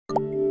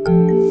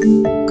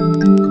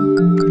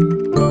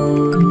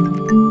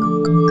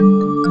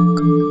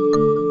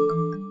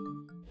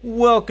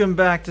Welcome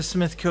back to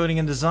Smith Coding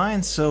and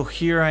Design. So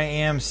here I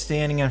am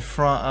standing in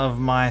front of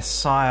my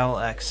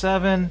Syil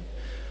X7.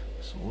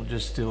 So we'll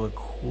just do a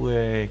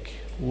quick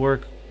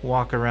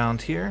walk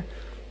around here.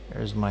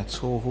 There's my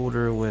tool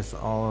holder with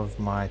all of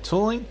my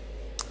tooling.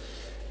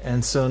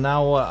 And so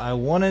now what I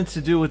wanted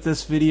to do with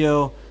this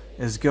video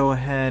is go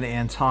ahead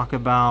and talk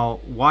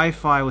about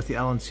Wi-Fi with the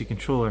LNC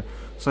controller.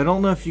 So I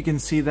don't know if you can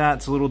see that,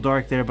 it's a little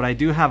dark there, but I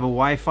do have a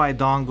Wi-Fi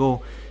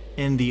dongle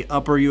in the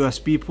upper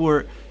USB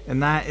port,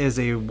 and that is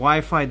a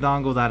Wi-Fi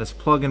dongle that is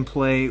plug and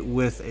play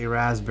with a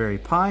Raspberry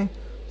Pi.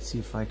 Let's see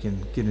if I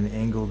can get an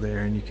angle there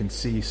and you can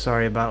see.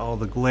 Sorry about all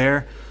the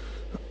glare.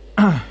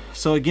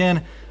 So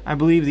again, I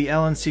believe the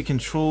LNC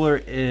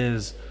controller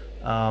is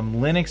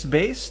Linux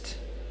based.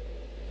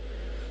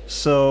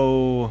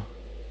 So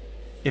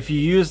if you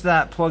use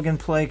that plug and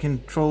play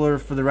controller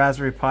for the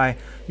Raspberry Pi,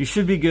 you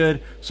should be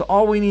good. So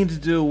all we need to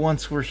do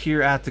once we're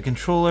here at the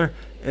controller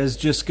is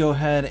just go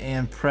ahead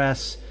and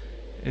press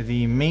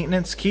the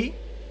maintenance key,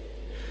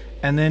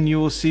 and then you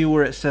will see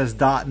where it says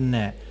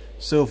 .net.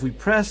 So if we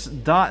press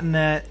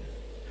 .net,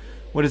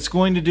 what it's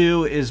going to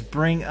do is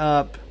bring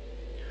up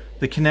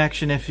the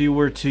connection. If you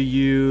were to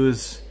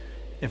use,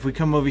 if we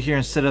come over here,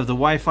 instead of the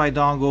Wi-Fi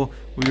dongle,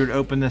 we were to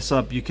open this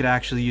up, you could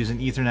actually use an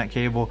Ethernet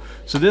cable.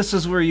 So this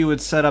is where you would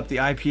set up the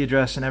IP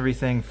address and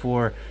everything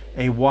for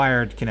a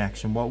wired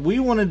connection. What we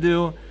want to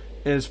do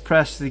is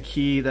press the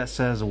key that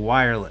says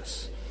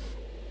wireless.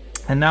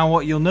 And now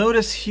what you'll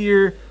notice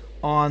here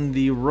on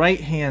the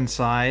right hand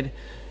side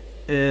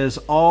is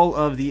all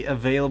of the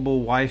available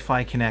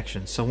Wi-Fi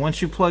connections. So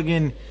once you plug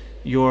in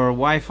your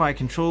Wi-Fi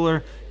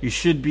controller, you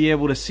should be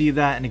able to see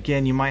that. And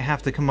again, you might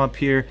have to come up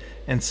here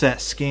and set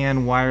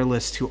scan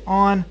wireless to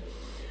on.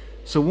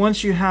 So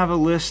once you have a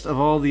list of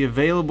all the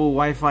available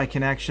Wi-Fi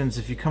connections,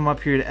 if you come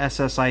up here to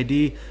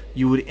SSID,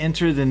 you would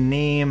enter the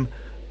name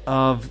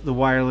of the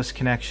wireless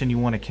connection you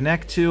want to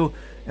connect to.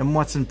 And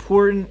what's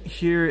important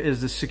here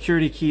is the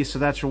security key, so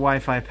that's your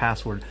Wi-Fi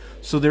password.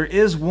 So there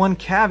is one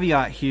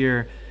caveat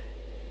here,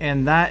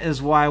 and that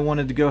is why I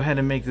wanted to go ahead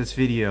and make this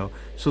video.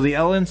 So the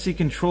LNC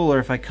controller,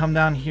 if I come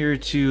down here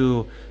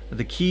to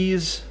the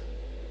keys,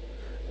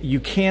 you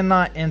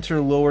cannot enter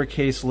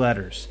lowercase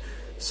letters.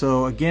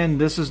 So again,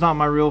 this is not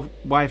my real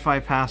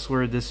Wi-Fi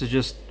password. This is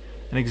just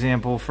an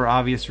example for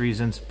obvious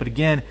reasons. But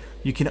again,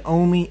 you can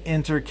only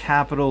enter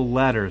capital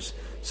letters.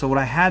 So what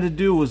I had to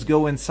do was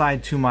go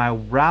inside to my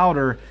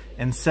router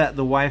and set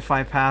the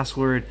Wi-Fi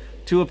password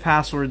to a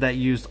password that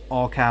used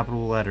all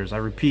capital letters. I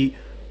repeat,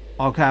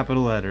 all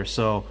capital letters.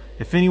 So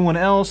if anyone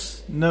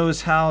else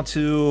knows how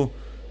to,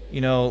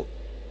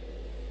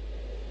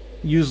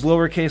 use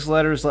lowercase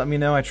letters, let me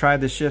know. I tried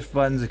the shift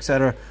buttons,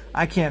 etc.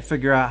 I can't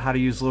figure out how to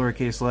use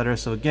lowercase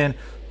letters. So again,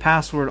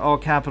 password all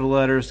capital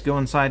letters. Go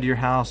inside to your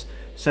house,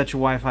 set your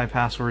Wi-Fi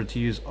password to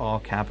use all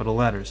capital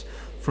letters.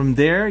 From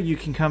there, you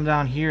can come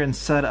down here and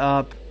set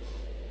up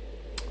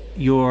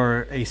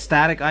a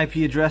static IP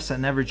address that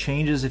never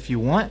changes if you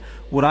want.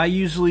 What I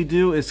usually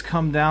do is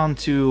come down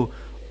to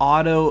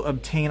auto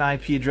obtain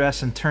IP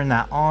address and turn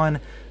that on.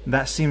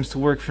 That seems to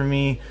work for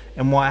me.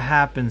 And what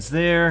happens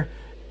there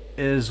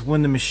is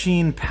when the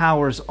machine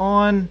powers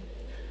on,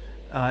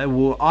 it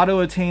will auto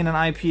attain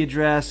an IP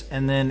address,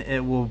 and then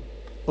it will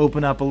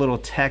open up a little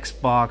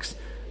text box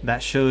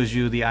that shows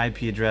you the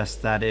IP address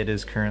that it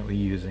is currently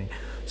using.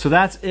 So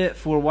that's it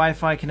for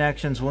Wi-Fi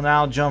connections. We'll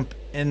now jump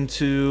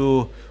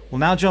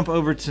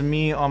over to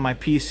me on my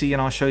PC,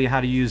 and I'll show you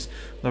how to use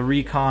the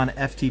Recon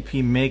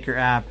FTP Maker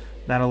app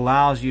that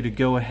allows you to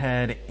go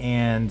ahead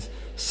and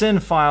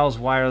send files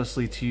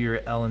wirelessly to your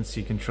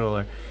LNC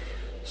controller.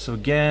 So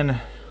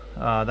again,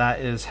 that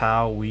is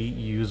how we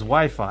use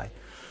Wi-Fi.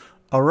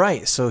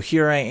 Alright, so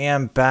here I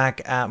am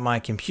back at my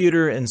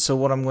computer, and so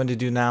what I'm going to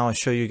do now is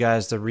show you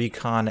guys the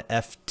Recon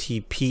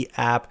FTP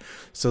app.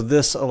 So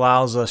this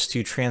allows us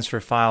to transfer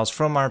files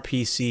from our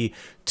PC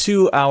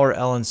to our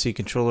LNC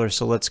controller.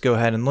 So let's go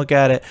ahead and look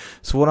at it.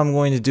 So what I'm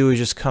going to do is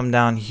just come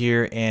down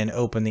here and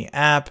open the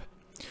app.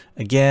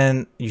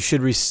 Again, you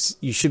should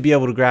be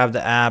able to grab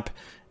the app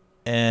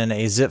in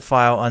a zip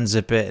file,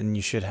 unzip it, and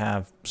you should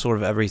have sort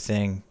of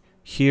everything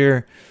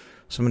here.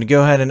 So I'm going to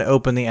go ahead and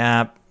open the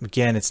app.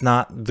 Again, it's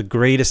not the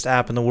greatest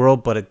app in the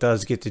world, but it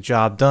does get the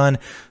job done.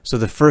 So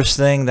the first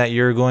thing that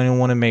you're going to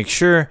want to make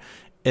sure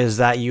is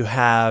that you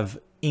have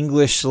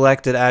English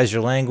selected as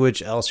your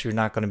language, else you're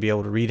not going to be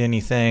able to read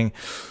anything.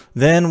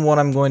 Then what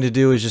I'm going to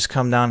do is just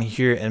come down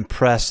here and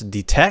press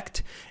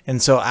detect.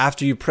 And so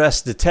after you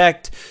press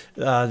detect,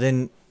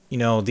 then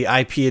the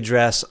IP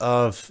address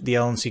of the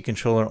LNC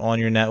controller on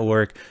your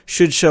network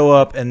should show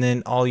up, and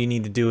then all you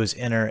need to do is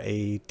enter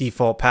a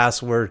default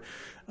password,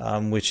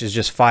 which is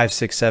just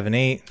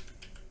 5678,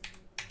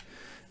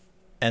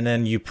 and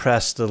then you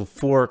press the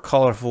 4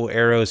 colorful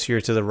arrows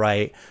here to the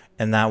right,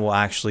 and that will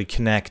actually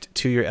connect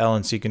to your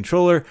LNC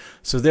controller.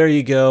 So there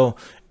you go.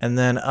 And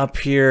then up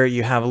here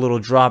you have a little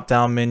drop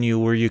down menu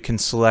where you can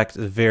select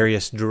the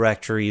various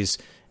directories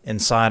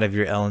inside of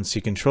your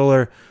LNC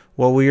controller.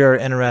 what we are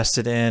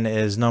interested in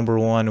is number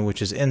one,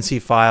 which is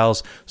NC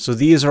files. So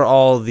these are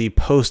all the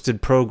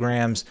posted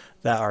programs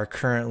that are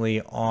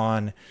currently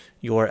on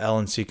your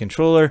LNC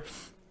controller.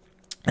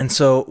 And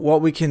so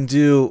what we can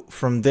do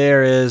from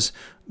there is,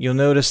 you'll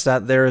notice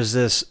that there is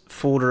this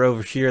folder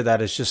over here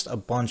that is just a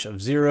bunch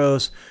of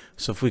zeros.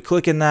 So if we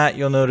click in that,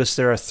 you'll notice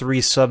there are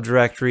 3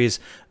 subdirectories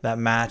that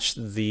match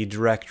the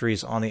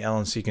directories on the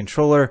LNC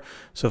controller.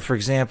 So for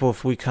example,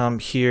 if we come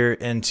here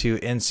into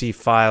NC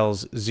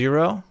files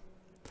 0,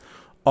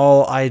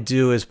 all I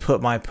do is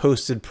put my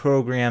posted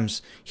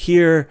programs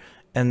here,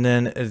 and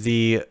then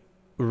the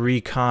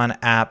Recon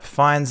app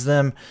finds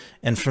them.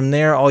 And from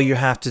there, all you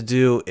have to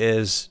do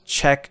is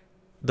check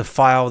the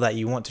file that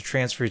you want to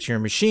transfer to your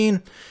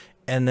machine,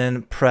 and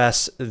then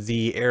press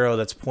the arrow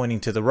that's pointing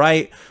to the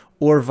right,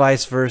 or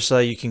vice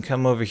versa. You can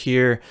come over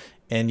here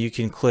and you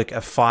can click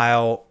a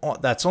file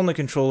that's on the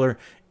controller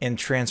and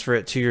transfer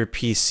it to your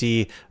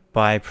PC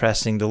by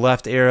pressing the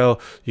left arrow.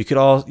 You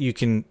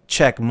can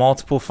check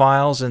multiple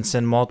files and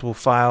send multiple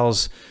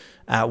files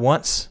at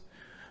once.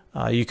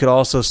 You could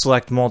also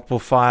select multiple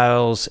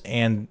files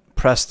and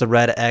press the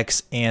red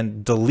X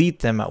and delete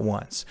them at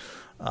once.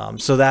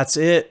 So that's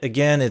it.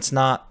 Again, it's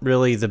not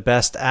really the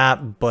best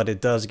app, but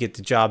it does get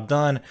the job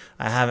done.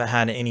 I haven't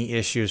had any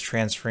issues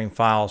transferring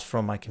files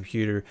from my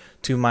computer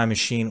to my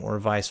machine or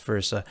vice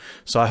versa.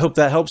 So I hope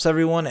that helps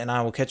everyone, and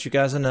I will catch you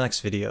guys in the next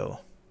video.